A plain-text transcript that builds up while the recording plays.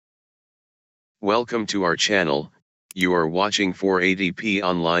Welcome to our channel. You are watching 480p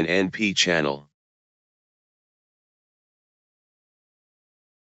online NP channel.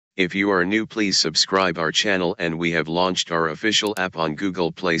 If you are new, please subscribe our channel, and we have launched our official app on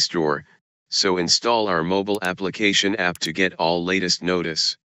Google Play Store, so install our mobile application app to get all latest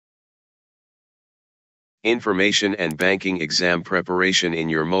notice. Information and banking exam preparation in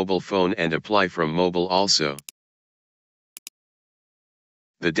your mobile phone and apply from mobile also.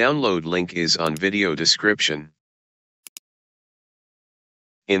 The download link is on video description.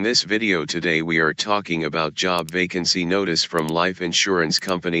 In this video today we are talking about job vacancy notice from Life Insurance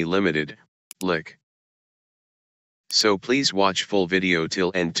Company Limited, LIC. So please watch full video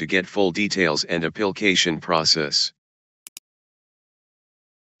till end to get full details and application process.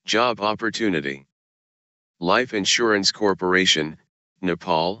 Job opportunity. Life Insurance Corporation,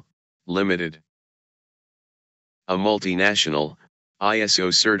 Nepal, Limited. A multinational,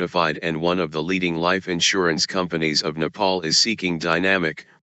 ISO certified and one of the leading life insurance companies of Nepal is seeking dynamic,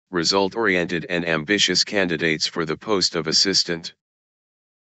 result-oriented and ambitious candidates for the post of assistant,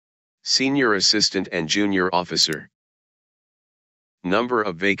 senior assistant and junior officer. Number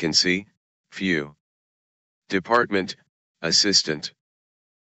of vacancy, few. Department, assistant.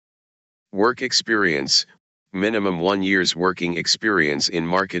 Work experience, minimum 1 year's working experience in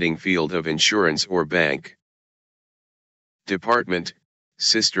marketing field of insurance or bank. Department,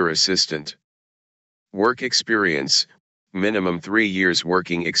 sister assistant. Work experience, minimum 3 years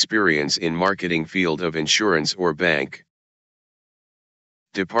working experience in marketing field of insurance or bank.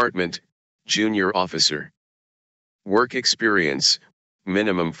 Department, junior officer. Work experience,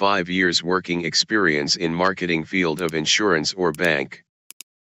 minimum 5 years working experience in marketing field of insurance or bank.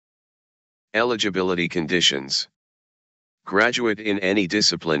 Eligibility conditions. Graduate in any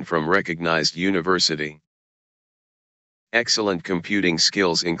discipline from recognized university. Excellent computing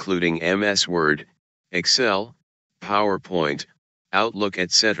skills including MS Word, Excel, PowerPoint, Outlook,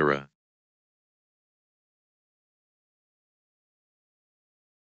 etc.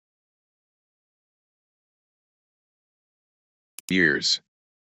 Years.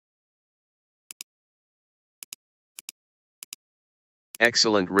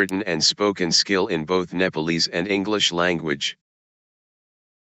 Excellent written and spoken skill in both Nepalese and English language.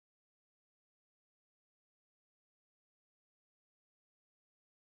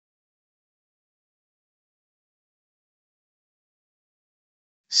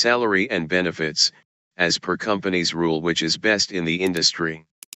 Salary and benefits, as per company's rule, which is best in the industry.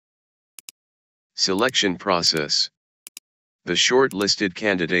 Selection process. The short-listed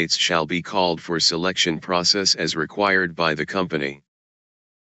candidates shall be called for selection process as required by the company.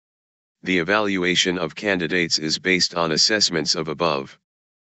 The evaluation of candidates is based on assessments of above.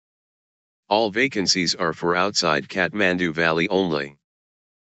 All vacancies are for outside Kathmandu Valley only.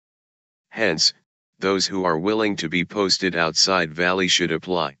 Hence, those who are willing to be posted outside Valley should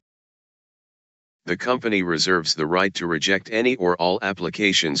apply. The company reserves the right to reject any or all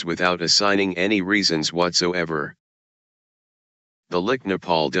applications without assigning any reasons whatsoever. The LIC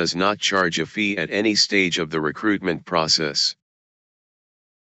Nepal does not charge a fee at any stage of the recruitment process.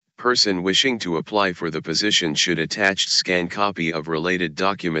 Person wishing to apply for the position should attach scan copy of related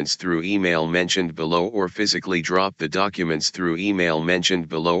documents through email mentioned below, or physically drop the documents through email mentioned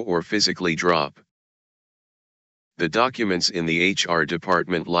below, or physically drop the documents in the HR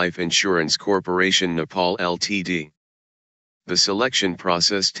Department, Life Insurance Corporation Nepal Ltd. The selection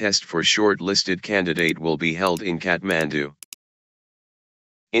process test for short-listed candidate will be held in Kathmandu.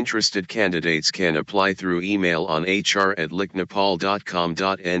 Interested candidates can apply through email on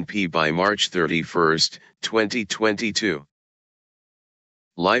hr@licnepal.com.np by March 31, 2022.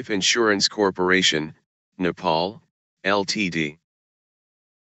 Life Insurance Corporation, Nepal, Ltd.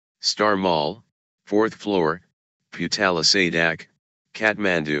 Star Mall, 4th floor, Putala Sadak,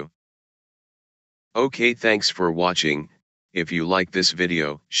 Kathmandu. Okay, thanks for watching. If you like this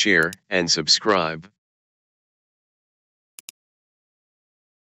video, share and subscribe.